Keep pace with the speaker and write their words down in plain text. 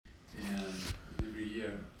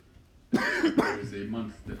is a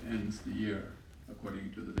month that ends the year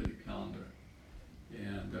according to the Vedic calendar,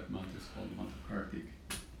 and that month is called the month of Kartik.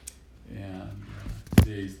 And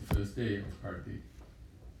today is the first day of Kartik.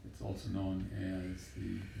 It's also known as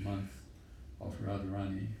the month of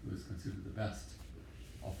Radharani, who is considered the best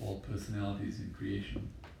of all personalities in creation.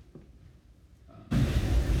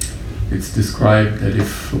 It's described that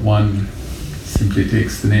if one simply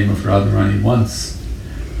takes the name of Radharani once,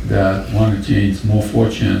 that one attains more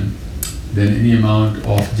fortune than any amount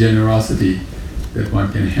of generosity that one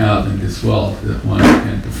can have in this world, that one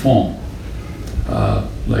can perform.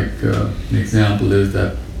 An example is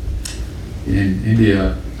that in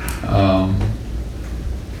India,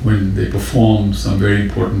 when they perform some very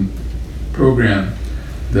important program,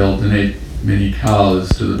 they'll donate many cows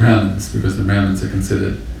to the Brahmins, because the Brahmins are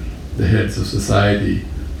considered the heads of society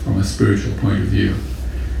from a spiritual point of view.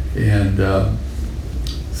 And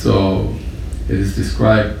so it is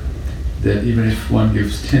described that even if one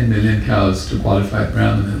gives 10 million cows to qualified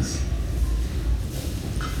Brahmanas,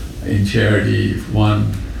 in charity, if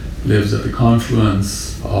one lives at the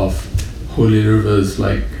confluence of holy rivers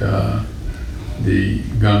like the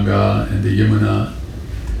Ganga and the Yamuna,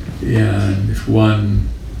 and if one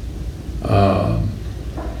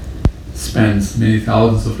spends many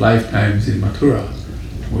thousands of lifetimes in Mathura,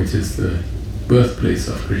 which is the birthplace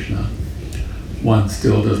of Krishna, one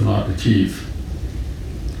still does not achieve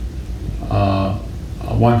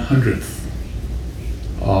 1/100th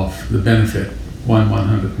of the benefit,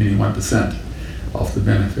 1/100th meaning 1% of the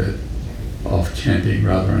benefit of chanting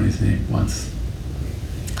Radharani's name once.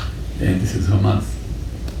 And this is her month.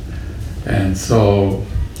 And so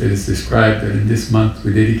it is described that in this month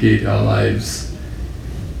we dedicate our lives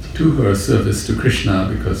to her service to Krishna,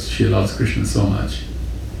 because she loves Krishna so much.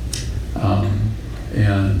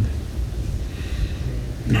 And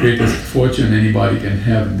the greatest fortune anybody can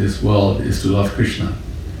have in this world is to love Krishna,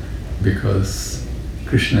 because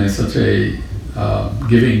Krishna is such a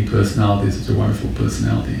giving personality, such a wonderful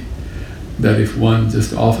personality, that if one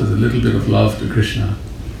just offers a little bit of love to Krishna,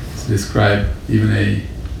 it's described even a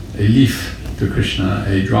leaf to Krishna,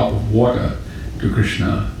 a drop of water to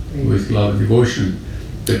Krishna with love and devotion,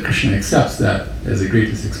 that Krishna accepts that as the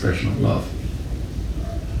greatest expression of love.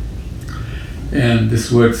 And this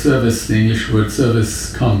word service, the English word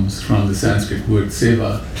service, comes from the Sanskrit word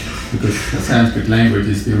Seva, because the Sanskrit language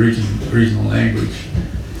is the original language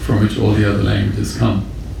from which all the other languages come.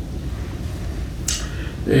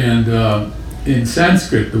 And in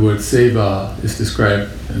Sanskrit, the word Seva is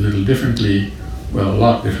described a little differently, well, a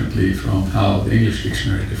lot differently from how the English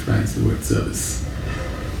dictionary defines the word service.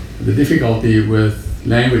 The difficulty with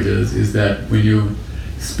languages is that when you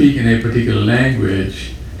speak in a particular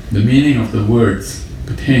language, the meaning of the words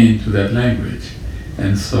pertain to that language.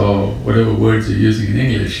 And so whatever words you're using in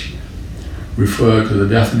English refer to the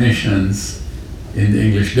definitions in the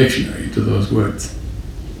English dictionary to those words.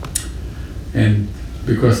 And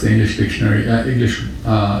because the English dictionary, English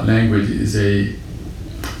language is a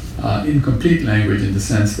incomplete language in the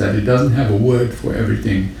sense that it doesn't have a word for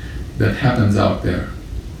everything that happens out there.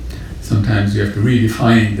 Sometimes you have to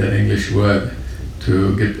redefine that English word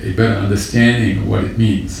to get a better understanding of what it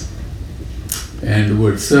means. And the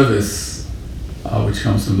word service, which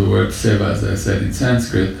comes from the word seva, as I said in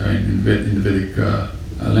Sanskrit, in the Vedic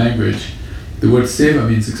language, the word seva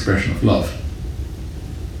means expression of love.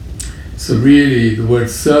 So really, the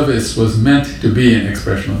word service was meant to be an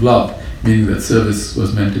expression of love, meaning that service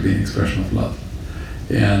was meant to be an expression of love.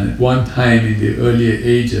 And at one time in the earlier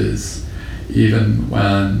ages, even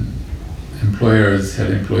when employers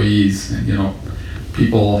had employees, and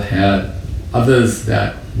people had others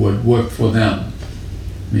that would work for them,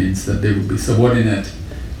 means that they would be subordinate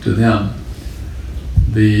to them.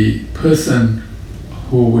 The person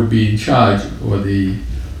who would be in charge, or the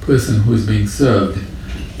person who is being served,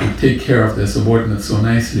 would take care of their subordinates so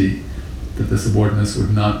nicely that the subordinates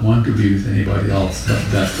would not want to be with anybody else but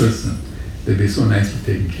that person. They'd be so nicely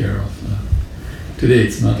taken care of. Today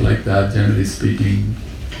it's not like that. Generally speaking,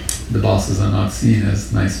 the bosses are not seen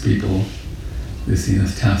as nice people. They're seen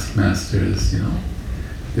as taskmasters,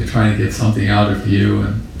 They're trying to get something out of you,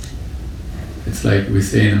 and it's like we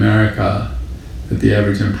say in America that the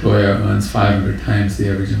average employer earns 500 times the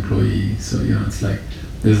average employee. So, it's like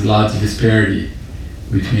there's a large disparity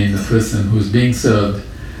between the person who's being served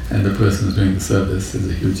and the person who's doing the service. There's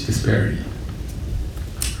a huge disparity.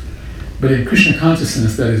 But in Krishna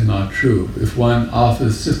consciousness, that is not true. If one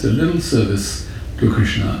offers just a little service to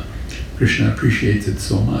Krishna, Krishna appreciates it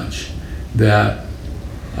so much that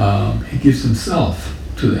he gives himself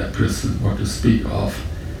to that person, or to speak of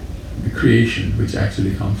the creation, which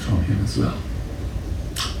actually comes from him as well.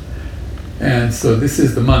 And so this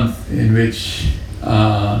is the month in which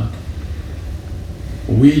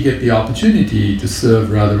we get the opportunity to serve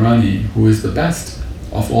Radharani, who is the best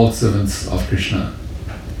of all servants of Krishna.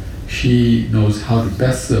 She knows how to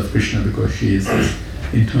best serve Krishna because she is his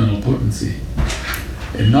internal potency.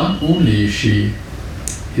 And not only is she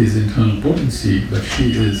his internal potency, but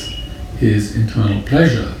she is his internal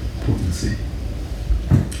pleasure potency.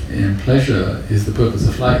 And pleasure is the purpose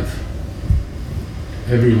of life.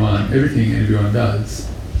 Everything everyone does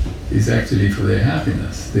is actually for their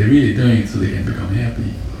happiness. They're really doing it so they can become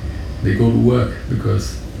happy. They go to work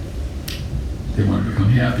because they want to become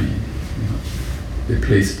happy. They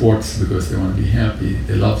play sports because they want to be happy.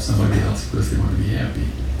 They love somebody else because they want to be happy.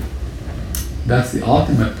 That's the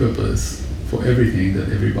ultimate purpose for everything that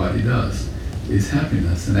everybody does, is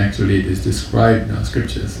happiness. And actually it is described in our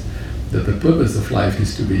scriptures that the purpose of life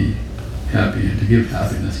is to be happy and to give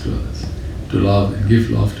happiness to others, to love and give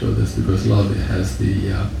love to others, because love has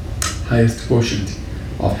the highest quotient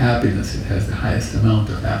of happiness. It has the highest amount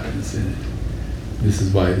of happiness in it. This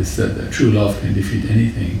is why it is said that true love can defeat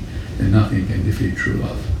anything and nothing can defeat true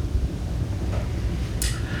love.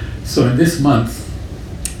 So in this month,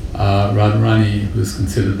 Radharani, who is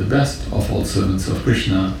considered the best of all servants of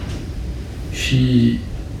Krishna, she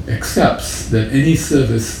accepts that any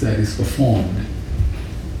service that is performed,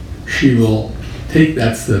 she will take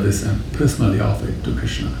that service and personally offer it to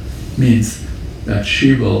Krishna. Means that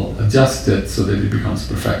she will adjust it so that it becomes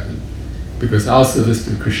perfected. Because our service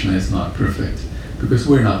to Krishna is not perfect, because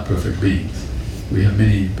we're not perfect beings. We have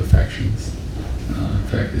many imperfections. In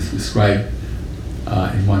fact, it's described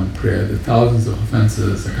in one prayer that thousands of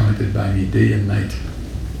offenses are committed by me day and night.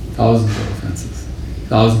 Thousands of offenses.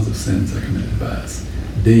 Thousands of sins are committed by us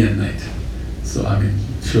day and night. So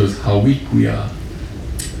it shows how weak we are,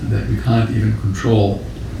 that we can't even control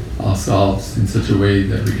ourselves in such a way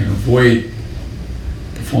that we can avoid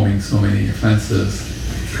performing so many offenses,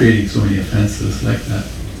 creating so many offenses like that.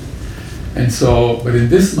 And so, but in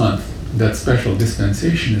this month, that special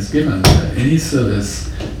dispensation is given that any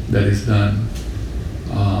service that is done,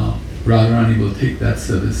 Radharani will take that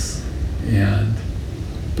service and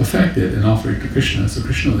perfect it and offer it to Krishna, so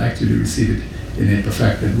Krishna will actually receive it in a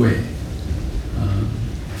perfected way.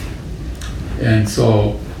 And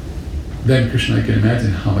so then Krishna, I can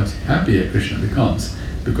imagine how much happier Krishna becomes,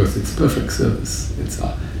 because it's perfect service.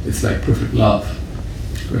 It's like perfect love.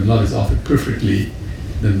 When love is offered perfectly,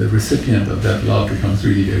 then the recipient of that love becomes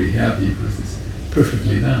really very happy because it's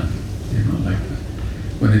perfectly done, like that.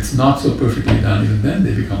 When it's not so perfectly done, even then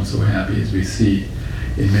they become so happy, as we see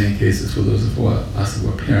in many cases for those of us who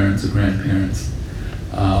are parents or grandparents.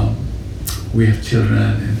 We have children,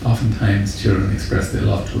 and oftentimes children express their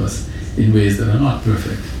love to us in ways that are not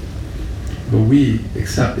perfect. But we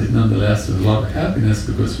accept it nonetheless with a lot of happiness,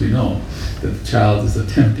 because we know that the child is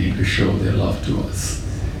attempting to show their love to us.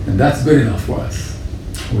 And that's good enough for us.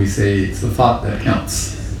 We say it's the thought that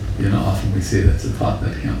counts. Often we say that's the thought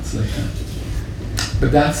that counts, like that.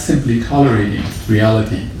 But that's simply tolerating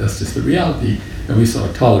reality. That's just the reality, and we sort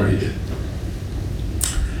of tolerate it.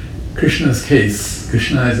 Krishna's case,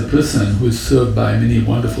 Krishna is a person who is served by many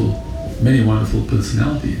wonderful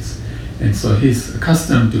personalities. And so he's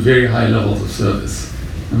accustomed to very high levels of service,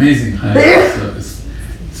 amazing high levels of service.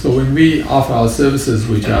 So when we offer our services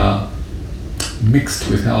which are mixed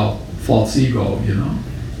with our false ego,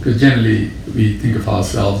 because generally we think of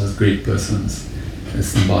ourselves as great persons, as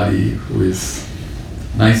somebody who is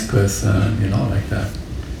a nice person, like that.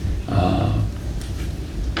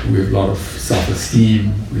 We have a lot of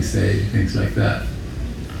self-esteem, we say, things like that.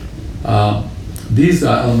 These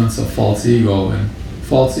are elements of false ego, and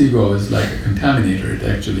false ego is like a contaminator. It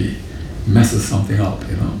actually messes something up,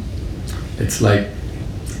 It's like,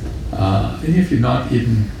 any of you not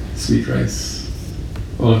eaten sweet rice?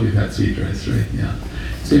 All of you had sweet rice, right? Yeah.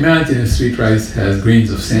 So imagine if sweet rice has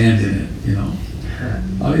grains of sand in it,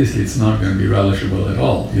 Obviously it's not going to be relishable at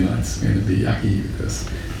all, It's going to be yucky, because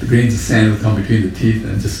the grains of sand will come between the teeth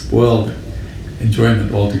and just spoil the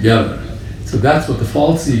enjoyment altogether. So that's what the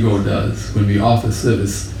false ego does when we offer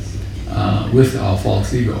service with our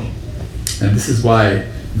false ego. And this is why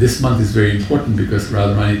this month is very important, because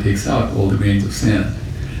Radharani takes out all the grains of sand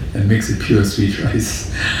and makes it pure sweet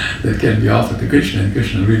rice that can be offered to Krishna, and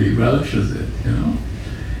Krishna really relishes it,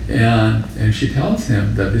 And she tells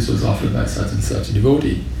him that this was offered by such and such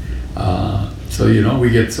devotee. So we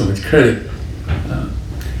get so much credit,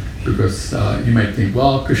 because you might think,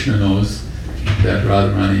 well, Krishna knows that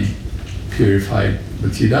Radharani purified,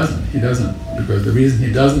 but he doesn't, because the reason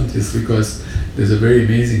he doesn't is because there's a very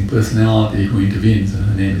amazing personality who intervenes, and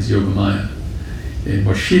her name is Yogamaya. And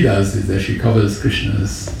what she does is that she covers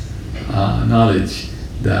Krishna's knowledge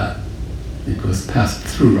that it was passed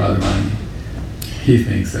through Radharani. He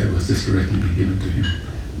thinks that it was just directly been given to him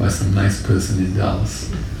by some nice person in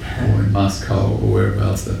Dallas or in Moscow or wherever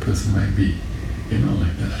else that person might be,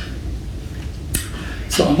 like that.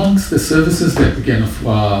 So amongst the services that we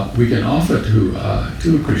can offer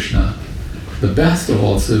to Krishna, the best of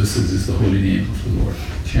all services is the holy name of the Lord,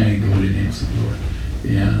 chanting the holy names of the Lord.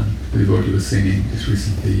 And the devotee was singing just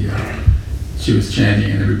recently, she was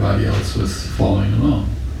chanting and everybody else was following along.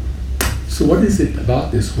 So what is it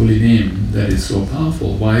about this holy name that is so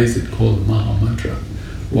powerful? Why is it called the Maha Mantra?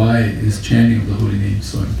 Why is chanting of the holy name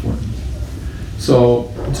so important? So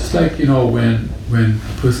just like, when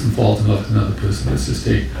a person falls in love with another person, let's just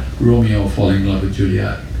take Romeo falling in love with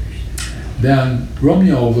Juliet. Then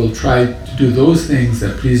Romeo will try to do those things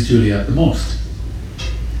that please Juliet the most.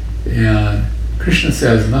 And Krishna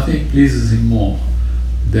says nothing pleases him more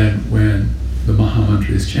than when the Maha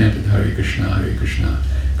Mantra is chanted, Hare Krishna,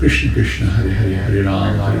 Krishna Krishna, Hare Hare, Hare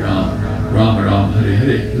Rama, Rama Rama, Hare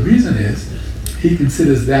Hare. The reason is, he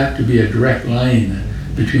considers that to be a direct line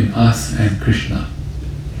between us and Krishna.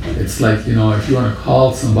 It's like, if you want to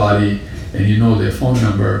call somebody and you know their phone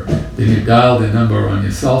number, then you dial their number on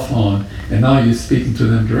your cell phone, and now you're speaking to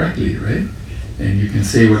them directly, right? And you can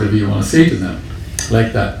say whatever you want to say to them,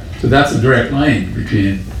 like that. So that's a direct line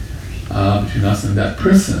between us and that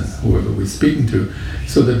person, whoever we're speaking to.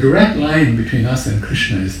 So the direct line between us and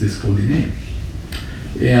Krishna is this holy name.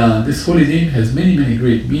 And this holy name has many, many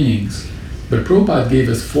great meanings, but Prabhupada gave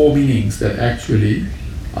us 4 meanings that actually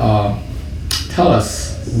tell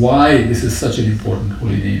us why this is such an important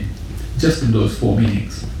holy name, just in those 4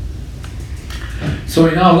 meanings. So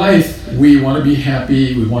in our life, we want to be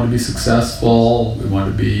happy, we want to be successful, we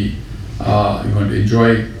want to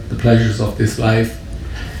enjoy the pleasures of this life.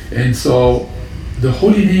 And so the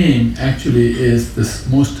holy name actually is the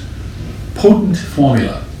most potent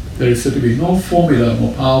formula. There is said to be no formula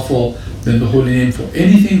more powerful than the holy name for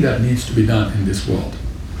anything that needs to be done in this world.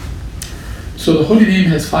 So the holy name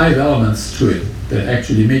has 5 elements to it that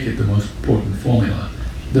actually make it the most potent formula.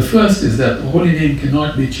 The first is that the holy name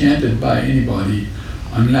cannot be chanted by anybody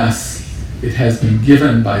unless it has been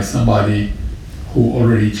given by somebody who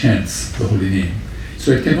already chants the holy name.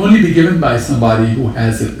 So it can only be given by somebody who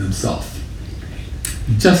has it themselves.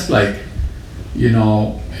 Just like,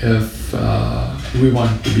 if we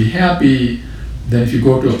want to be happy, then if you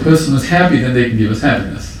go to a person who's happy, then they can give us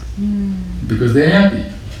happiness. Because they're happy.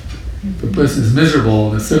 If a person is miserable,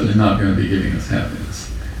 they're certainly not going to be giving us happiness.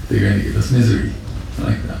 They're going to give us misery,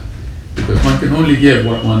 like that. Because one can only give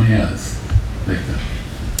what one has, like that.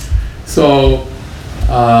 So,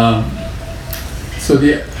 so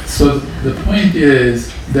the point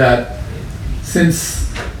is that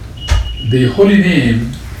since the holy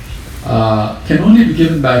name can only be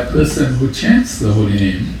given by a person who chants the holy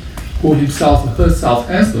name, who himself or herself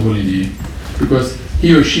has the holy name, because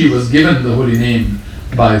he or she was given the holy name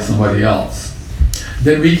by somebody else,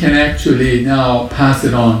 then we can actually now pass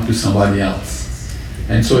it on to somebody else.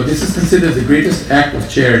 And so this is considered the greatest act of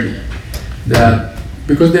charity,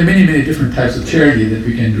 because there are many, many different types of charity that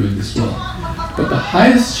we can do in this world. But the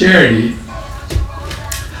highest charity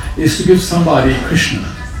is to give somebody Krishna.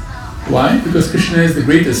 Why? Because Krishna is the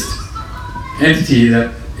greatest entity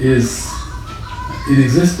that is in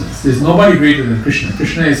existence. There's nobody greater than Krishna.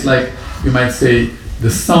 Krishna is like, you might say, the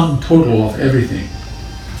sum total of everything.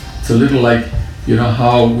 It's a little like,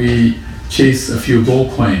 how we chase a few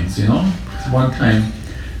gold coins, One time,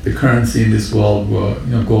 the currency in this world were,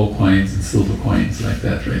 gold coins and silver coins, like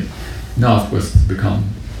that, right? Now, of course, it's become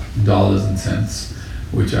dollars and cents,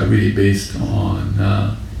 which are really based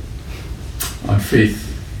on faith,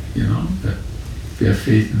 that we have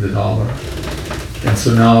faith in the dollar. And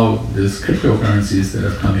so now there's cryptocurrencies that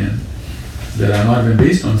have come in that are not even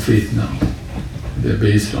based on faith now. They're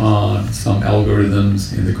based on some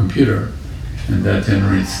algorithms in the computer, and that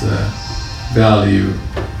generates the value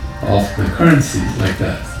of the currency, like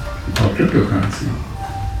that. We call cryptocurrency,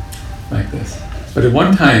 like this. But at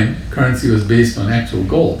one time, currency was based on actual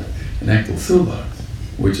gold and actual silver,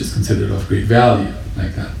 which is considered of great value,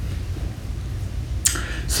 like that.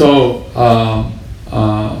 So,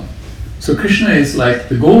 so Krishna is like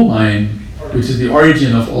the gold mine, which is the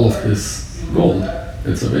origin of all of this gold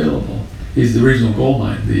that's available. He's the original gold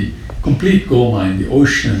mine, the complete gold mine, the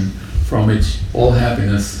ocean from which all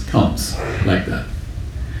happiness comes, like that.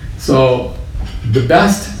 So the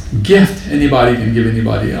best gift anybody can give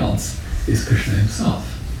anybody else is Krishna himself,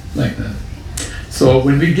 like that. So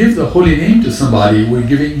when we give the holy name to somebody, we're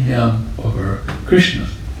giving him or her Krishna,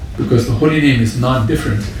 because the holy name is not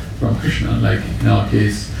different from Krishna. Like in our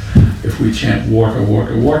case, if we chant water,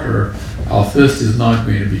 water, water, our thirst is not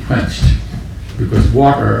going to be quenched, because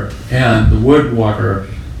water and the word water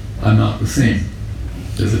are not the same.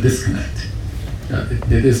 There's a disconnect.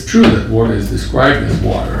 It is true that water is described as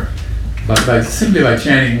water, but simply by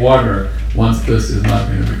chanting water, one's thirst is not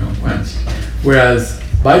going to become quenched. Whereas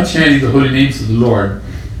by chanting the holy names of the Lord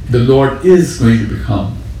is going to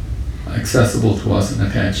become accessible to us and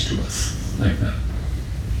attached to us, like that.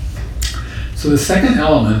 So the second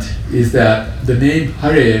element is that the name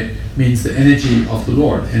Hare means the energy of the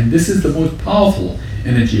Lord, and this is the most powerful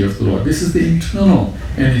energy of the Lord. This is the internal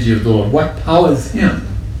energy of the Lord. What powers Him?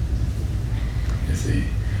 You see,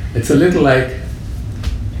 it's a little like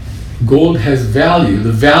gold has value.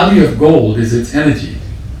 The value of gold is its energy.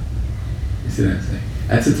 You see what I'm saying?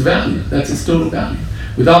 That's its value. That's its total value.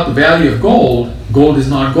 Without the value of gold, gold is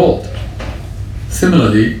not gold.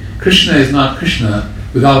 Similarly, Krishna is not Krishna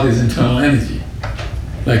without his internal energy,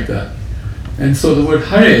 like that. And so the word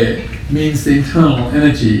Hare means the internal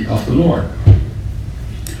energy of the Lord.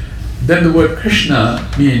 Then the word Krishna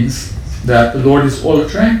means that the Lord is all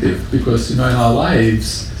attractive, because in our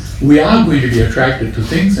lives we are going to be attracted to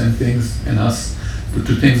things and us,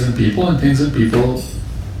 to things and people, we're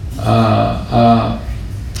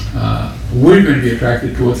going to be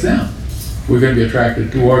attracted towards them. We're going to be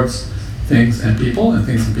attracted towards things and people are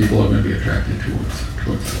going to be attracted towards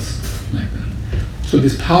us, like that. So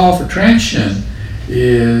this power of attraction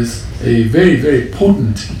is a very, very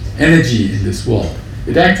potent energy in this world.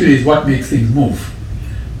 It actually is what makes things move.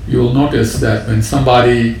 You'll notice that when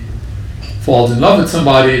somebody falls in love with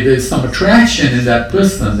somebody, there's some attraction in that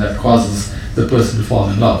person that causes the person to fall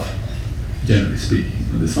in love, generally speaking.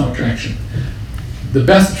 There's some attraction. The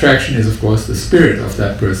best attraction is, of course, the spirit of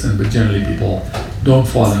that person, but generally people don't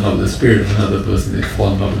fall in love with the spirit of another person. They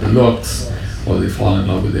fall in love with the looks, or they fall in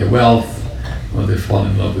love with their wealth, or they fall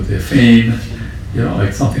in love with their fame,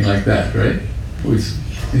 like something like that, right? Always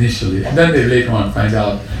initially. And then they later on find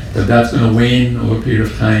out that that's going to wane over a period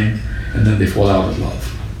of time, and then they fall out of love.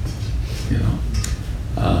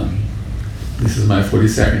 This is my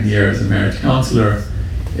 42nd year as a marriage counselor,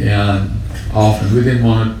 and often within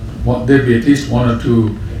there'd be at least one or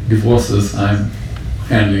two divorces I'm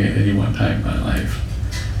handling at any one time in my life.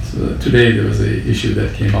 So today there was an issue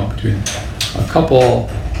that came up between a couple,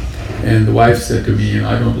 and the wife said to me,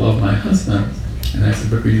 I don't love my husband. And I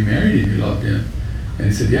said, but when you married him, you loved him. And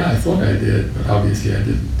he said, yeah, I thought I did, but obviously I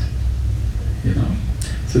didn't.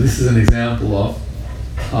 So this is an example of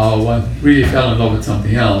how one really fell in love with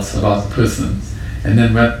something else about the person, and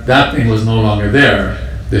then when that thing was no longer there,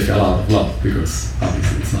 they fell out of love, because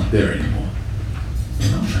obviously it's not there anymore.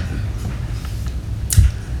 Like that.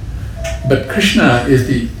 But Krishna is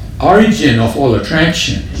the origin of all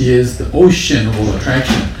attraction. He is the ocean of all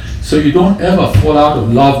attraction. So you don't ever fall out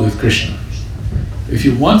of love with Krishna. If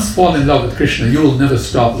you once fall in love with Krishna, you will never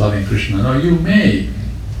stop loving Krishna. Now you may,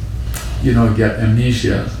 get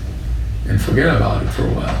amnesia and forget about it for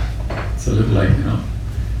a while. It's a little like,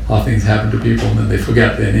 how things happen to people, and then they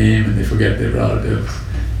forget their name and they forget their relatives,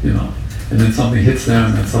 and then something hits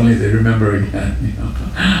them and suddenly they remember again,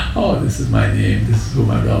 oh, this is my name, this is who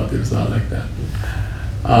my relatives are, like that.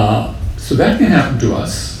 So that can happen to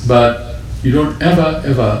us, but you don't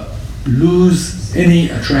ever lose any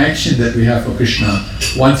attraction that we have for Krishna.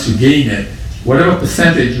 Once you gain it, whatever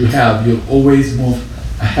percentage you have, you'll always move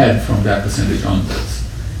ahead from that percentage onwards.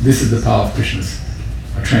 This is the power of Krishna's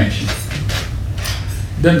attraction.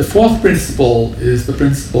 Then the fourth principle is the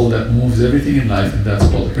principle that moves everything in life, and that's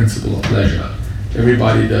called the principle of pleasure.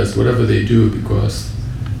 Everybody does whatever they do because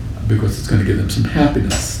it's going to give them some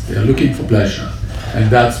happiness. They are looking for pleasure, and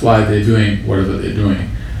that's why they're doing whatever they're doing.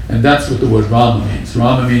 And that's what the word Rama means.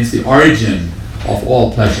 Rama means the origin of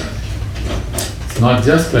all pleasure. It's not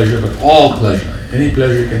just pleasure, but all pleasure. Any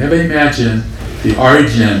pleasure you can ever imagine, the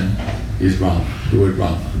origin is Rama, the word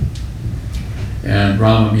Rama. And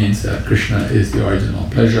Rama means that Krishna is the origin of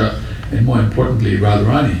pleasure, and more importantly,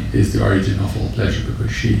 Radharani is the origin of all pleasure,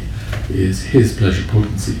 because she is his pleasure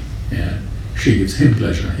potency, and she gives him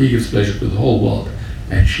pleasure. He gives pleasure to the whole world,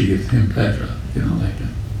 and she gives him pleasure, like that.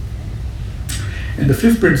 And the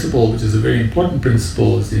fifth principle, which is a very important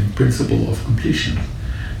principle, is the principle of completion.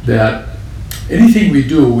 That anything we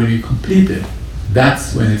do, when we complete it,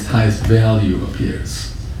 that's when its highest value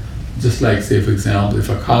appears. Just like, say, for example, if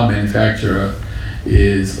a car manufacturer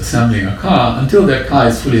is assembling a car, until that car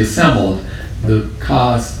is fully assembled, the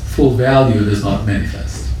car's full value does not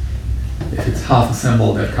manifest. If it's half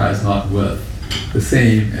assembled, that car is not worth the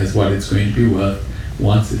same as what it's going to be worth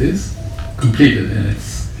once it is completed and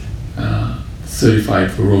it's certified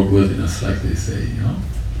for roadworthiness, like they say,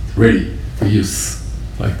 it's ready for use.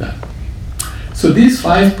 like that. So these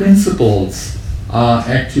 5 principles are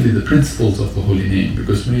actually the principles of the holy name,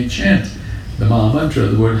 because when you chant the Maha Mantra,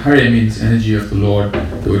 the word Hare means energy of the Lord,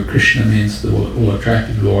 the word Krishna means the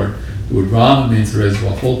all-attractive Lord, the word Rama means the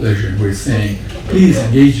reservoir of all pleasure, and we're saying, please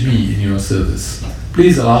engage me in your service.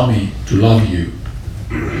 Please allow me to love you,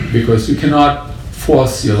 because you cannot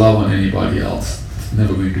force your love on anybody else. It's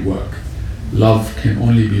never going to work. Love can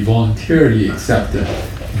only be voluntarily accepted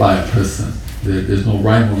by a person. There's no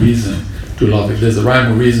rhyme or reason to love. If there's a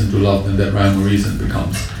rhyme or reason to love, then that rhyme or reason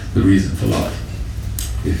becomes the reason for love.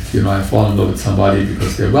 If I fall in love with somebody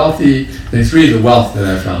because they're wealthy, then it's really the wealth that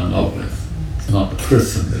I fell in love with. It's not the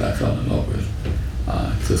person that I fell in love with.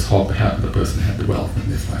 It's just how it happened the person had the wealth,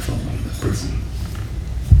 and therefore I fell in love with that person.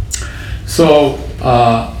 So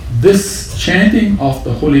this chanting of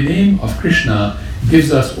the holy name of Krishna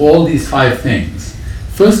gives us all these 5 things.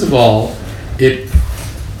 First of all, it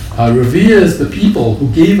reveres the people who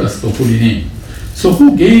gave us the holy name. So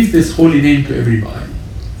who gave this holy name to everybody?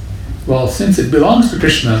 Well, since it belongs to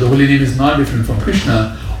Krishna, the holy name is not different from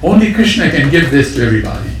Krishna, only Krishna can give this to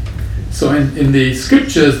everybody. So in the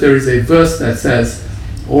scriptures there is a verse that says,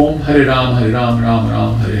 Om Hare Ram, Ram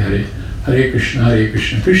Ram, Hare Hare, Hare Krishna,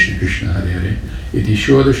 Krishna Krishna, Hare Hare, Iti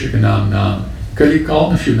Shodashakanam Nam, Kali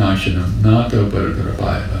Kalmashu Nata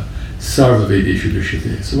Bharatarapaya, Sarva Vedeshu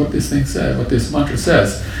Dushyate. So what this thing says, what this mantra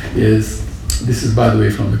says is, this is by the way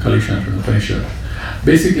from the Kali Shantra Upanishad.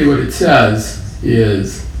 Basically what it says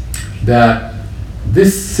is that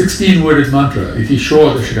this 16-worded mantra, Iti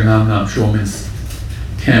Shodashakanam Nam, Sho means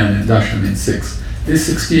 10 and Darshan means 6. This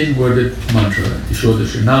 16-worded mantra, Iti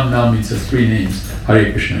Shodashakanam Nam means has 3 names,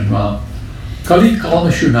 Hare Krishna and Ram. Kali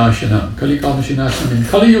Kalmashu Nashanam. Kali Kalmashu Nashanam. In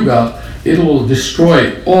Kali Yuga, it will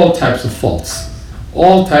destroy all types of faults.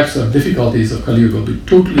 All types of difficulties of Kali Yuga will be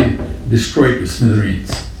totally destroyed to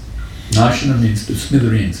smithereens. Nashana means to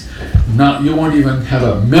smithereens. Now you won't even have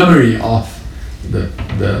a memory of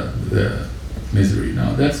the misery.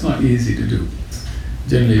 Now that's not easy to do.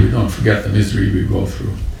 Generally we don't forget the misery we go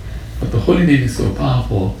through. But the holy name is so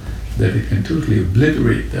powerful that it can totally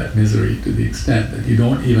obliterate that misery to the extent that you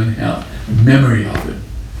don't even have memory of it.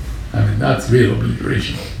 I mean, that's real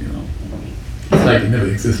obliteration, It's like it never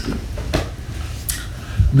existed.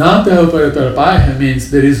 Nata Paratarapaya means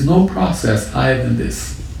there is no process higher than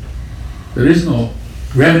this. There is no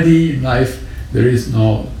remedy in life, there is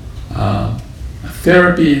no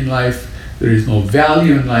therapy in life, there is no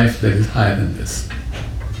value in life that is higher than this.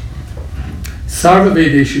 Sarva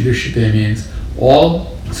Vedeshu Dushyate means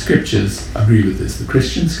all scriptures agree with this. The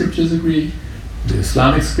Christian scriptures agree, the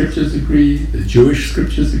Islamic scriptures agree, the Jewish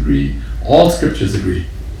scriptures agree, all scriptures agree.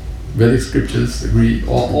 Vedic scriptures agree,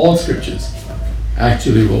 all scriptures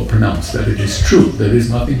actually will pronounce that it is true. There is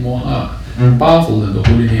nothing more powerful than the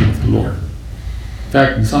holy name of the Lord. In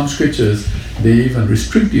fact, in some scriptures, they even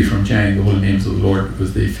restrict you from chanting the holy names of the Lord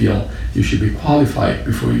because they feel you should be qualified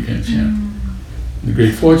before you can chant. The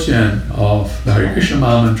great fortune of the Hare Krishna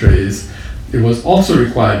Maha Mantra is it was also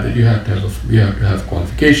required that you have to have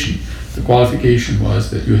qualification. The qualification was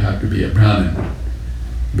that you have to be a Brahmin,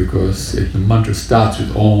 because the mantra starts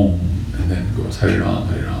with Om and then it goes Hare Ram,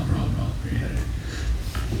 Ram Ram, Hare Hare.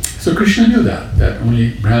 So Krishna knew that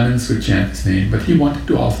only Brahmins could chant his name, but he wanted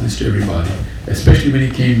to offer this to everybody, especially when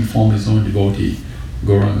he came to form his own devotee,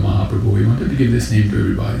 Gauranga Mahaprabhu. He wanted to give this name to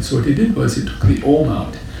everybody. So what he did was he took the Om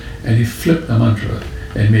out and he flipped the mantra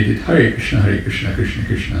and made it Hare Krishna, Krishna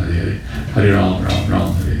Krishna, Hare Hare, Hare Ram,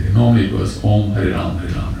 Ram Hare Hare. Normally it was Om Hare Ram, Ram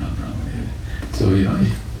Ram, Hare Hare. So he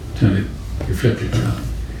turned it, he flipped it around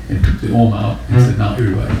and took the Om out and said, now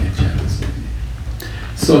everybody can chant this name.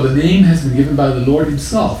 So the name has been given by the Lord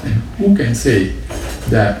himself, and who can say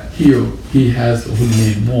that he has the holy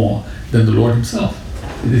name more than the Lord himself?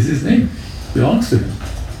 It is his name, it belongs to him.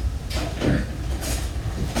 Right?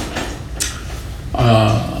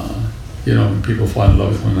 When people fall in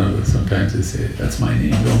love with one another, sometimes they say, that's my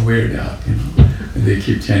name, don't wear it out, and they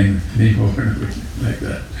keep chanting the name over and over like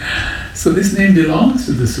that. So this name belongs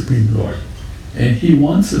to the Supreme Lord, and he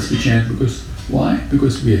wants us to chant because, why?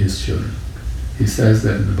 Because we are his children. He says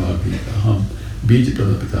that in the Bhagavad Gita, Aham Bija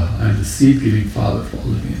Pradapita, I am the seed-giving father for all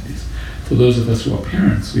living entities. For those of us who are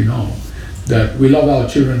parents, we know that we love our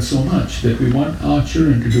children so much that we want our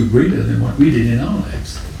children to do greater than what we did in our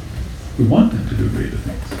lives. We want them to do greater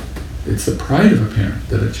things. It's the pride of a parent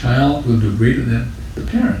that a child will do greater than the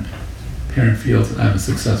parent. The parent feels that I'm a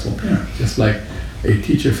successful parent, just like a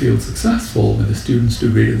teacher feels successful when the students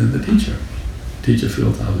do greater than the teacher. The teacher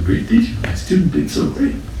feels, I was a great teacher, my student did so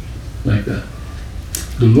great, like that.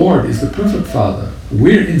 The Lord is the perfect Father.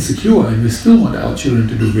 We're insecure and we still want our children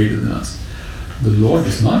to do greater than us. The Lord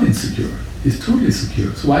is not insecure. He's totally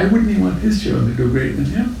secure. So why wouldn't he want his children to do greater than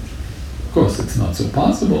him? Of course, it's not so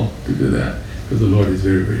possible to do that because the Lord is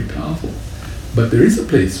very, very powerful. But there is a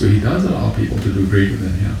place where he does allow people to do greater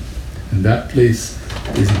than him. And that place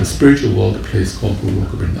is in the spiritual world, a place called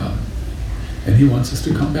Goloka Vrindavan. And he wants us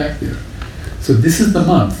to come back there. So this is the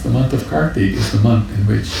month of Kartik is the month in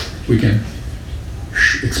which we can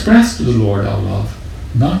express to the Lord our love,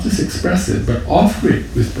 not just express it, but offer it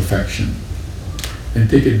with perfection and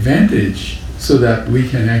take advantage so that we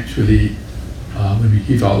can actually, when we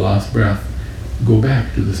give our last breath, go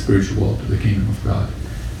back to the spiritual world, to the kingdom of God.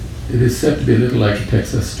 It is said to be a little like it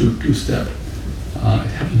takes us to two-step.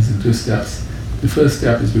 It happens in 2 steps. The first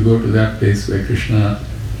step is we go to that place where Krishna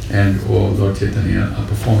and or Lord Chaitanya are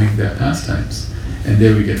performing their pastimes, and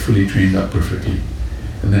there we get fully trained up perfectly.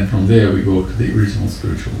 And then from there we go to the original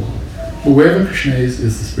spiritual world. But wherever Krishna is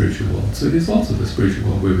the spiritual world. So it is also the spiritual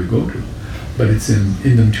world where we go to. But it's in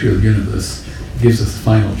the material universe. It gives us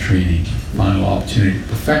final training, final opportunity to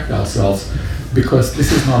perfect ourselves, because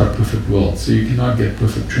this is not a perfect world. So you cannot get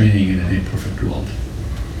perfect training in an imperfect world.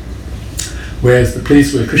 Whereas the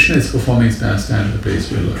place where Krishna is performing his pastime and the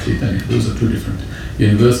place where Lord Chaitanya, those are two different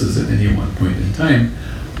universes at any one point in time.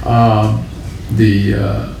 The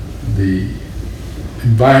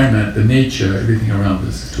environment, the nature, everything around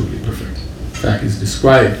us is totally perfect. In fact, it's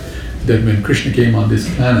described that when Krishna came on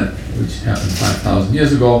this planet, which happened 5,000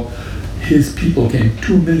 years ago, his people came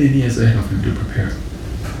 2 million years ahead of him to prepare.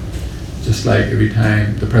 Just like every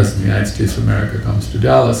time the President of the United States of America comes to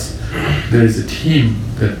Dallas, there is a team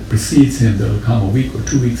that precedes him that will come a week or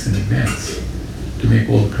 2 weeks in advance to make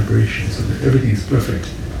all the preparations so that everything is perfect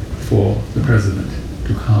for the President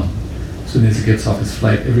to come. As soon as he gets off his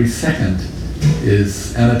flight, every second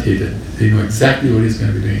is annotated. They know exactly what he's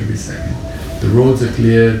going to be doing every second. The roads are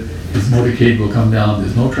cleared, his motorcade will come down,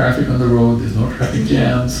 there's no traffic on the road, there's no traffic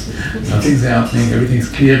jams, nothing's happening, everything's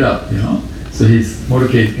cleared up, So his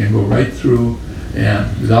motorcade can go right through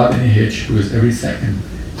and without any hitch, because every second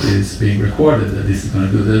is being recorded that this is going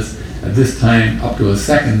to do this. At this time, up to a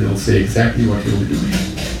second, they'll say exactly what he'll be doing.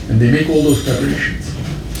 And they make all those preparations.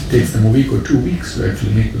 It takes them a week or 2 weeks to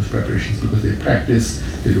actually make those preparations because they practice,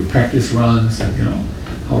 they do practice runs, and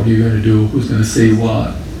how are you going to do, who's going to say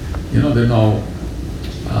what. There are no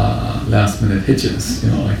last minute hitches,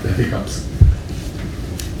 like the hiccups.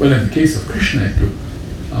 Well, in the case of Krishna, it took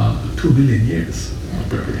 2 million years of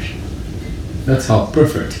preparation. That's how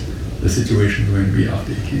perfect the situation is going to be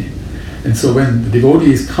after he came. And so when the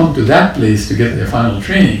devotees come to that place to get their final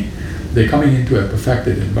training, they're coming into a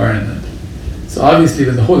perfected environment. So obviously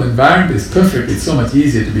when the whole environment is perfect, it's so much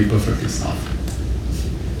easier to be perfect yourself.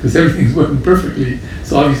 Because everything's working perfectly,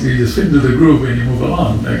 so obviously you just fit into the groove when you move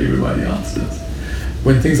along like everybody else does.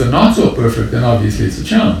 When things are not so perfect, then obviously it's a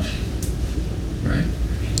challenge, right?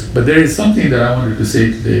 But there is something that I wanted to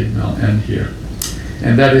say today, and I'll end here.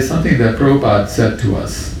 And that is something that Prabhupada said to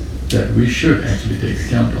us that we should actually take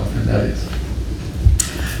account of, and that is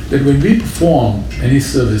that when we perform any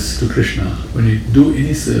service to Krishna, when we do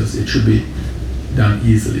any service, it should be done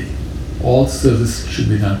easily. All service should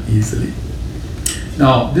be done easily.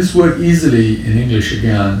 Now, this word easily in English,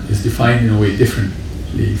 again, is defined in a way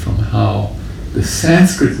differently from how the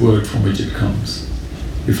Sanskrit word from which it comes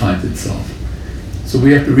defines itself. So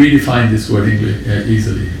we have to redefine this word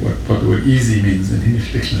easily, what the word easy means in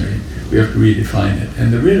English dictionary. We have to redefine it.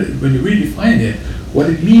 And when you redefine it, what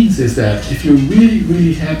it means is that if you're really,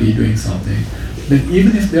 really happy doing something, then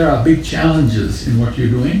even if there are big challenges in what you're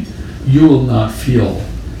doing, you will not feel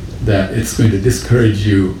that it's going to discourage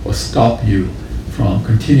you or stop you from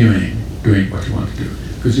continuing doing what you want to do.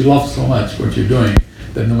 Because you love so much what you're doing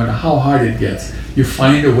that no matter how hard it gets, you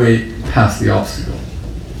find a way past the obstacle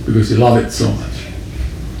because you love it so much.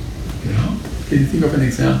 Can you think of an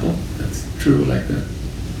example that's true like that?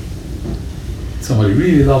 Somebody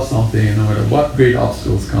really loves something, and no matter what great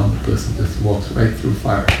obstacles come, the person just walks right through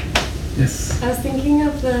fire. Yes? I was thinking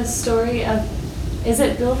of the story of, is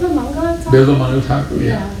it Bilva Mangala Thakur? Bilva Mangala Thakur,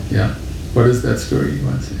 yeah. What is that story you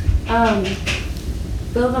want to say?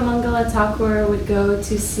 Bilva Mangala Thakur would go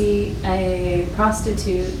to see a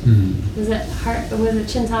prostitute. Mm-hmm. Was it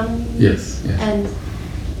Chintamani? Yes. And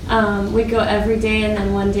we'd go every day, and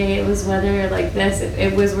then one day it was weather like this.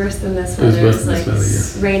 It was worse than this weather. It was like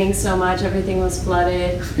raining so much, everything was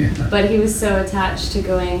flooded. Yeah. But he was so attached to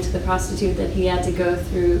going to the prostitute that he had to go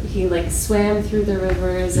through. He swam through the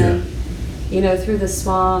rivers and through the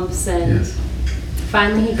swamps, and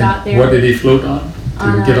finally he got there. What did he float on?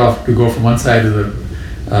 To get off, to go from one side of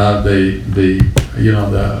the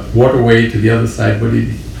waterway to the other side. What did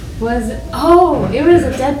he? Was it? Oh, it was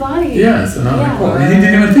a dead body. Yes, and he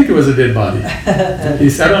didn't even think it was a dead body. He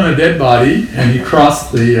sat on a dead body and he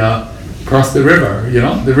crossed the river,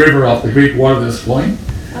 the river of the great water that's flowing.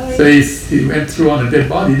 Oh, so he went through on a dead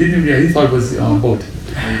body. He didn't even realize, he thought it was on a boat.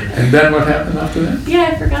 And then what happened after that?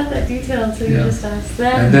 Yeah, I forgot that detail until you just asked.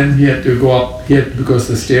 And then he had to go up, because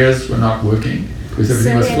the stairs were not working, because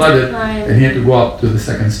everything was flooded, and he had to go up to the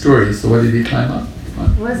second story. So what did he climb up?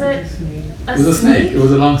 Was it It was a snake. It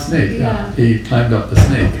was a long snake. Yeah. He climbed up the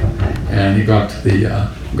snake, and he got to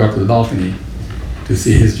the balcony to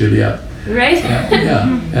see his Juliet. Right.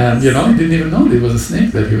 And he didn't even know there was a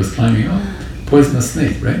snake that he was climbing up. Poisonous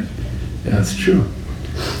snake, right? Yeah, it's true.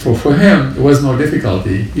 For him, there was no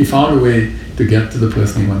difficulty. He found a way to get to the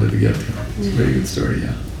person he wanted to get to. It's a very good story.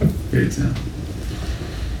 Yeah, great example.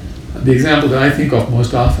 The example that I think of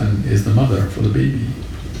most often is the mother for the baby.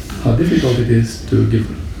 How difficult it is to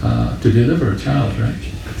deliver a child, right?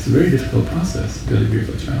 It's a very difficult process, delivery of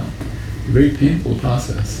a child. A very painful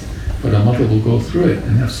process. But a mother will go through it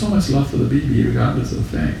and have so much love for the baby, regardless of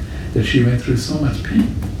the fact that she went through so much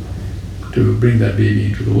pain to bring that baby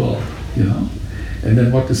into the world, And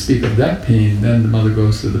then what to speak of that pain, then the mother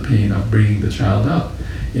goes through the pain of bringing the child up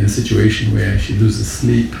in a situation where she loses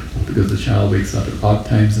sleep because the child wakes up at odd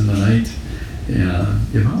times in the night. And,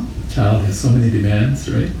 the child has so many demands,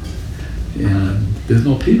 right? And there's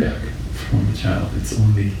no payback from the child. It's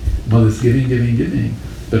only mother's giving.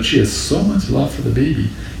 But she has so much love for the baby.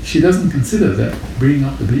 She doesn't consider that bringing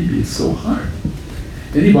up the baby is so hard.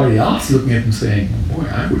 Anybody else looking at him saying, boy,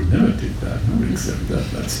 I would never do that. I would accept that.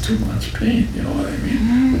 That's too much pain, you know what I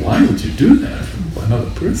mean? Why would you do that for another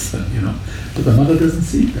person, But the mother doesn't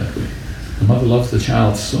see it that way. The mother loves the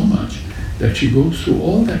child so much that she goes through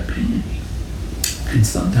all that pain. And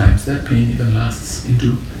sometimes that pain even lasts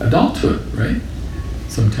into adulthood, right?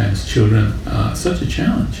 Sometimes children are such a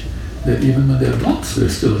challenge that even when they're adults, they're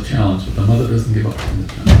still a challenge, but the mother doesn't give up on the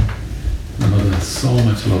child. The mother has so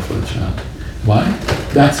much love for the child. Why?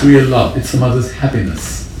 That's real love. It's the mother's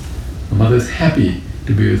happiness. The mother's happy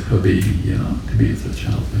to be with her baby, to be with her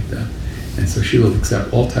child like that. And so she will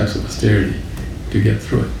accept all types of austerity to get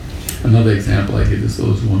through it. Another example I give is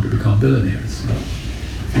those who want to become billionaires.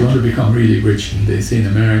 If you want to become really rich, they say in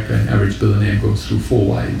America, an average billionaire goes through 4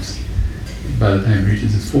 wives. By the time he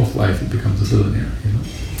reaches his 4th wife, he becomes a billionaire,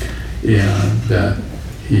 And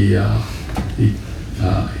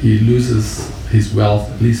he loses his wealth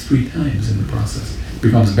at least 3 times in the process.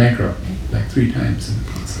 Becomes bankrupt like 3 times in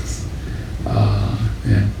the process.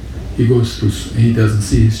 And he goes through, he doesn't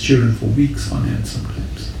see his children for weeks on end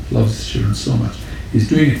sometimes. Loves his children so much. He's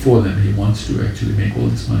doing it for them. He wants to actually make all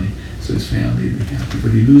this money so his family will be happy.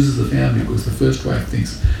 But he loses the family because the first wife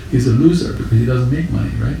thinks he's a loser because he doesn't make money,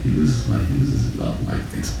 right? He loses money, he loses his love. Wife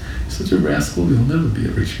thinks, such a rascal, he'll never be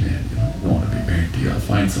a rich man, I don't want to be married to you, I'll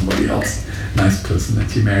find somebody else, nice person, and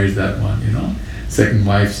she marries that one, Second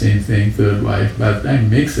wife, same thing, third wife, by the time he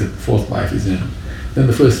makes it, 4th wife is in him. Then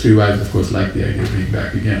the first 3 wives, of course, like the idea of being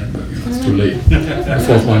back again, but it's too late. The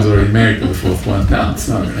 4th one's already married to the 4th one now, it's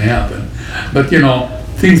not going to happen. But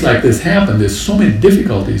things like this happen. There's so many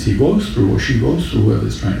difficulties he goes through, or she goes through,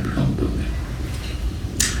 whoever's trying to become a billionaire.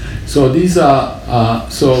 So these are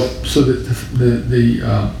so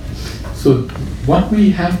what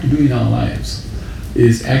we have to do in our lives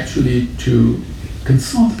is actually to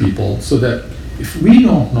consult people so that if we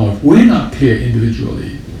don't know, if we're not clear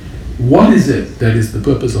individually, what is it that is the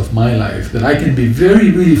purpose of my life that I can be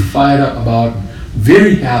very, really fired up about,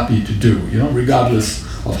 very happy to do, regardless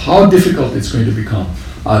of how difficult it's going to become.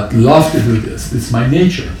 I'd love to do this. It's my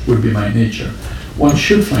nature, would be my nature. One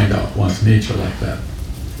should find out one's nature like that.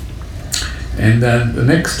 And then the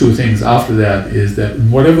next 2 things after that is that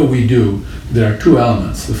in whatever we do, there are 2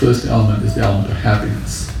 elements. The first element is the element of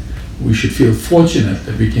happiness. We should feel fortunate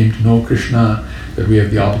that we came to know Krishna, that we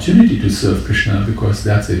have the opportunity to serve Krishna, because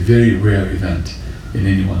that's a very rare event in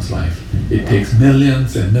anyone's life. It takes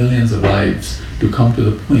millions and millions of lives to come to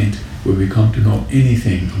the point where we come to know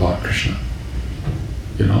anything about Krishna.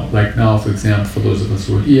 Like now, for example, for those of us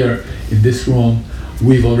who are here in this room,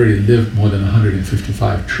 we've already lived more than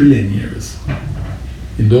 155 trillion years.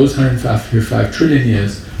 In those 155 trillion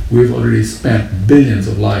years, we've already spent billions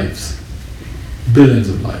of lives.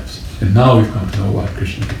 And now we've come to know what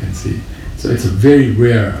Krishna, you can see. So it's a very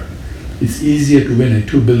rare, it's easier to win a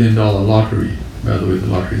 $2 billion lottery. By the way, the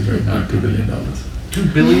lottery is right now $2 billion. 2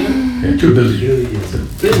 billion? Yeah, 2 billion. It's a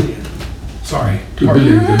billion. Sorry. 2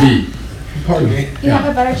 billion with a B. Pardon me. You have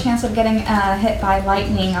a better chance of getting hit by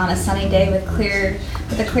lightning on a sunny day with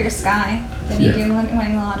a clear sky than you do winning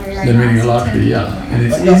the lottery right now. Than winning a lottery, yeah. And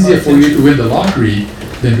it's easier for you to win the lottery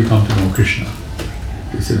than to come to know Krishna.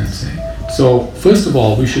 You see what I'm saying? So first of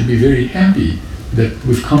all, we should be very happy that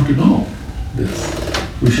we've come to know this.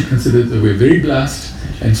 We should consider that we're very blessed,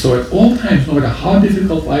 and so at all times, no matter how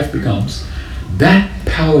difficult life becomes, that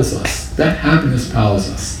powers us. That happiness powers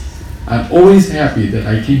us. I'm always happy that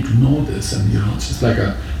I came to know this, and it's just like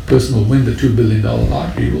a person will win the $2 billion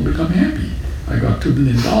lottery, will become happy. I got $2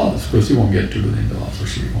 billion. Of course, you won't get $2 billion, or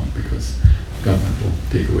she won't, because government will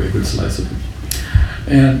take away a good slice of it.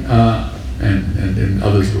 And then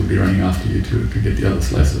others will be running after you to get the other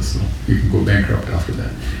slices, so you can go bankrupt after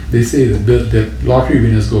that. They say that lottery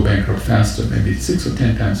winners go bankrupt faster, maybe 6 or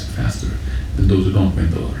 10 times faster than those who don't win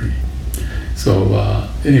the lottery. So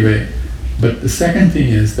anyway, but the second thing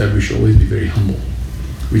is that we should always be very humble.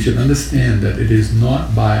 We should understand that it is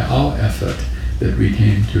not by our effort that we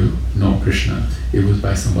came to know Krishna. It was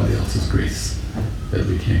by somebody else's grace that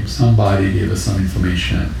we came. Somebody gave us some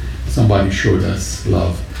information. Somebody showed us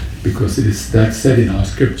love, because that's said in our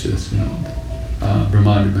scriptures,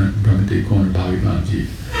 Brahmati Gona Bhavivanji,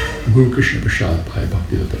 Guru Krishna Prasad Bhai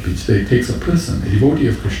Bhakti Latapich. So it takes a person, a devotee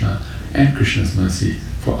of Krishna and Krishna's mercy,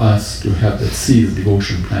 for us to have that seed of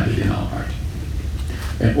devotion planted in our heart.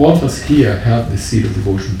 And all of us here have the seed of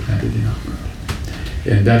devotion planted in our heart.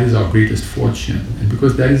 And that is our greatest fortune. And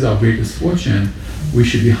because that is our greatest fortune, we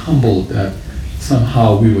should be humbled that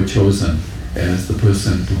somehow we were chosen as the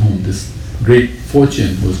person to whom this great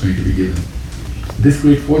fortune was going to be given. This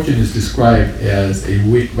great fortune is described as a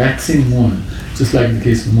waxing moon, just like in the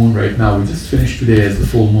case of the moon right now. We just finished today as the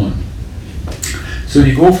full moon. So when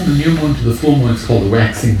you go from the new moon to the full moon, it's called the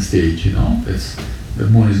waxing stage, the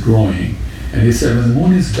moon is growing. And they said when the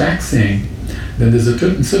moon is waxing, then there's a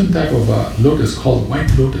certain type of lotus called white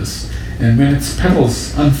lotus. And when its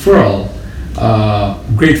petals unfurl,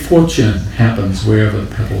 great fortune happens wherever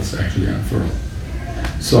the petals actually unfurl.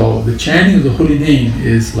 So the chanting of the holy name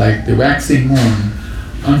is like the waxing moon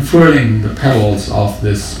unfurling the petals of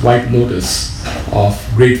this white lotus of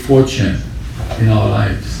great fortune in our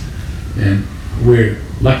lives. And we're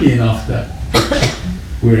lucky enough that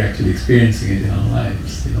we're actually experiencing it in our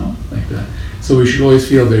lives, like that. So we should always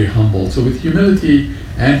feel very humble. So with humility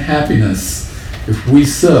and happiness, if we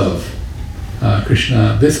serve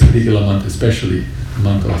Krishna, this particular month especially, the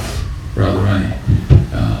month of Radharani,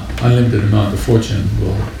 unlimited amount of fortune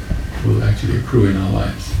will actually accrue in our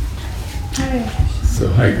lives. So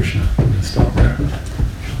Hare Krishna, I'm going to stop there.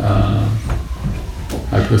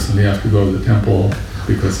 I personally have to go to the temple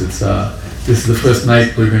because this is the first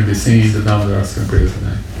night we're going to be singing the Damodaraskam prayers, and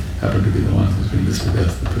I happen to be the one who's been listed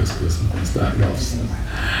as the first person who started off. So.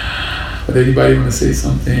 But anybody want to say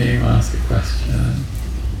something, ask a question?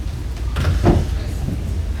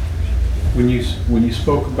 When you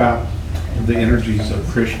spoke about the energies of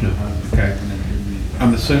Krishna, okay,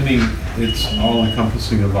 I'm assuming it's all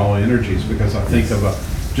encompassing of all energies, because I think of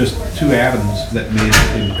just two atoms that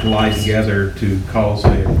may collide together to cause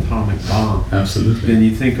an atomic bomb. Absolutely. Then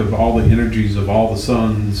you think of all the energies of all the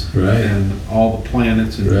suns, right, and all the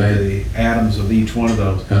planets and right, the atoms of each one of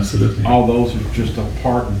those. Absolutely. All those are just a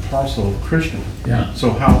part and parcel of Krishna. Yeah.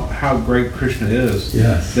 So how great Krishna is,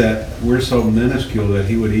 yes, that we're so minuscule that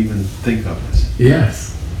he would even think of us. Yes.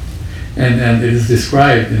 And it is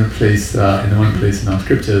described in a place, in one place in our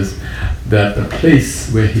scriptures, that the place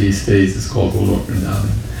where he stays is called Golok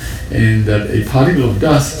Vrindavan, and that a particle of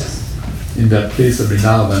dust in that place of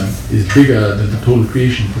Vrindavan is bigger than the total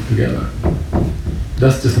creation put together.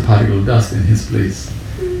 That's just a particle of dust in his place.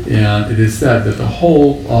 And it is said that the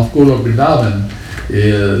whole of Golok Vrindavan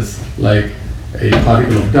is like a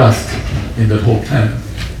particle of dust in that whole planet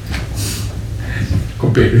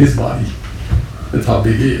compared to his body. That's how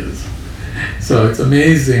big he is. So it's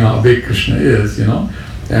amazing how big Krishna is,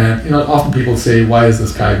 And often people say, why is the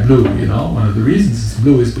sky blue? One of the reasons it's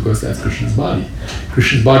blue is because that's Krishna's body.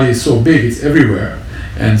 Krishna's body is so big, it's everywhere.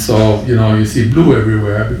 And so, you see blue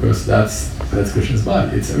everywhere because that's Krishna's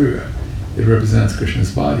body. It's everywhere. It represents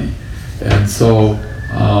Krishna's body. And so,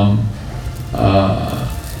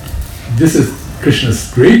 this is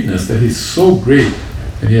Krishna's greatness, that he's so great,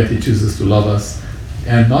 and yet he chooses to love us.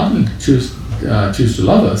 And not only choose to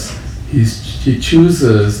love us, he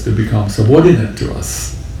chooses to become subordinate to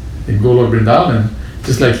us. In Golok Vrindavan,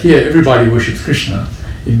 just like here, everybody worships Krishna.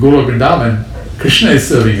 In Golok Vrindavan, Krishna is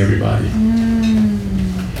serving everybody.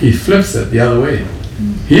 He flips it the other way.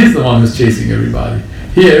 He is the one who's chasing everybody.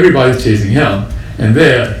 Here, everybody's chasing him, and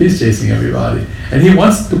there, he's chasing everybody. And he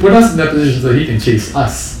wants to put us in that position so he can chase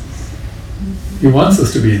us. He wants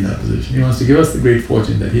us to be in that position. He wants to give us the great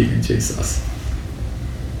fortune that he can chase us.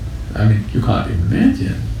 I mean, you can't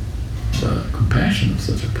imagine the compassion of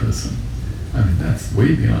such a person. I mean, that's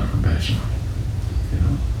way beyond compassion.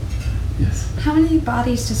 Yes. How many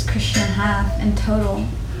bodies does Krishna have in total?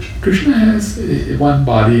 Krishna has one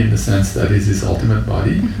body in the sense that is his ultimate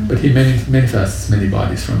body, but he manifests many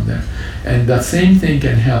bodies from there. And that same thing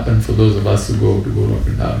can happen for those of us who go to Golok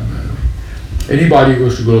Vrindavan, by the way. Anybody who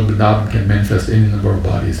goes to Golok Vrindavan can manifest any number of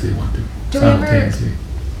bodies they want to, simultaneously.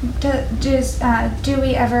 Do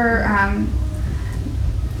we ever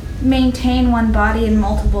maintain one body in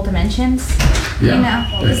multiple dimensions? Yeah, You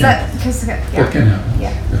know, that can happen.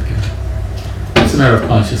 Yeah. That can happen. It's a matter of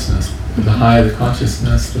consciousness. The higher the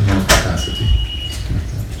consciousness, the more capacity.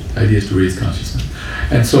 The idea is to raise consciousness.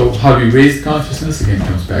 And so how do we raise consciousness? Again,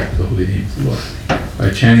 comes back to the holy names of the Lord. By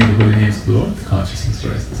chanting the holy names of the Lord, the consciousness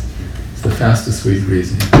rises. It's the fastest way to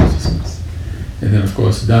raise any consciousness. And then, of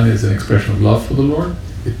course, done as an expression of love for the Lord,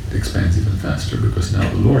 it expands even faster because now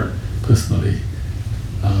the Lord personally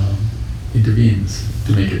intervenes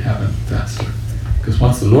to make it happen faster. Because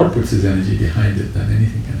once the Lord puts his energy behind it, then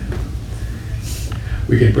anything can happen.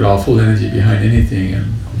 We can put our full energy behind anything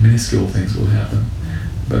and minuscule things will happen.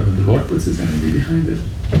 But when the Lord puts his energy behind it,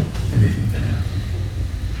 anything can happen.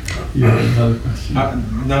 You have another question?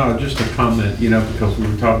 No, just a comment, because we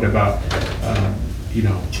were talking about,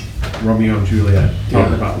 Romeo and Juliet,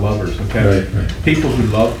 talking about lovers, okay? Right. People who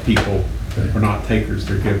love people are not takers,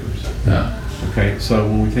 they're givers. Yeah. Okay, so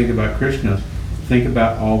when we think about Krishna, think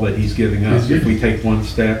about all that he's giving us. If we take one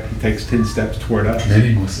step, he takes 10 steps toward us.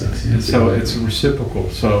 Many more steps. And so it's reciprocal.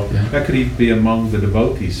 So that could even be among the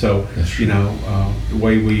devotees. So, the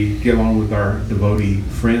way we get along with our devotee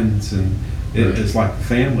friends and it's like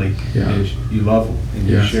family. Is you love them and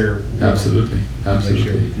you share. Absolutely. They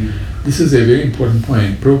share with you. This is a very important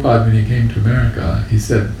point. Prabhupada, when he came to America, he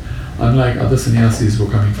said, unlike other sannyasis who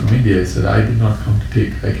were coming from India, he said, I did not come to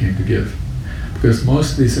take, I came to give. Because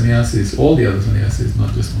most of the sannyasis, all the other sannyasis,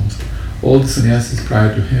 not just most, all the sannyasis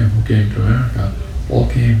prior to him who came to America, all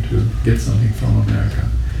came to get something from America.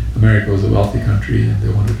 America was a wealthy country and they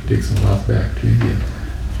wanted to take some wealth back to India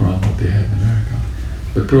from what they had in America.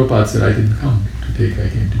 But Prabhupada said, I didn't come to take, I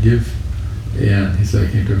came to give. And he said,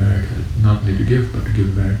 I came to America not only to give, but to give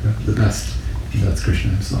America the best. And that's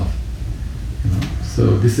Krishna himself.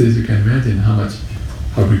 So this is, you can imagine how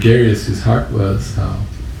gregarious his heart was,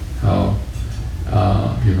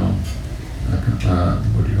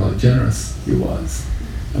 generous he was.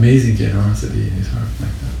 Amazing generosity in his heart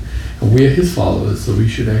like that. And we are his followers, so we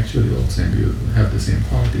should actually also have the same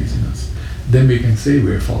qualities in us. Then we can say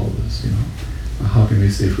we're followers, How can we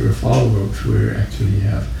say if we're a follower if we actually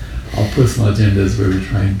have our personal agendas where we're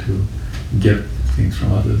trying to get things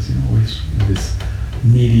from others, always in this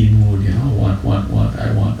needy mood, want,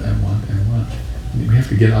 I want. And we have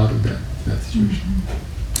to get out of that situation.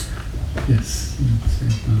 Yes.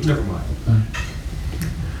 Never mind.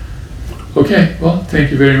 Okay, well, thank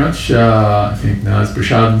you very much. I think now it's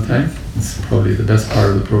prasadam time. It's probably the best part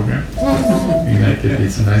of the program. We might get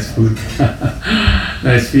some nice food.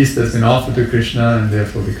 Nice feast that's been offered to Krishna and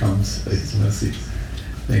therefore becomes his mercy.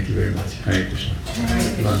 Thank you very much. Hare Krishna.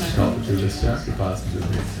 Hare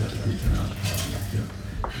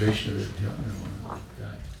Krishna.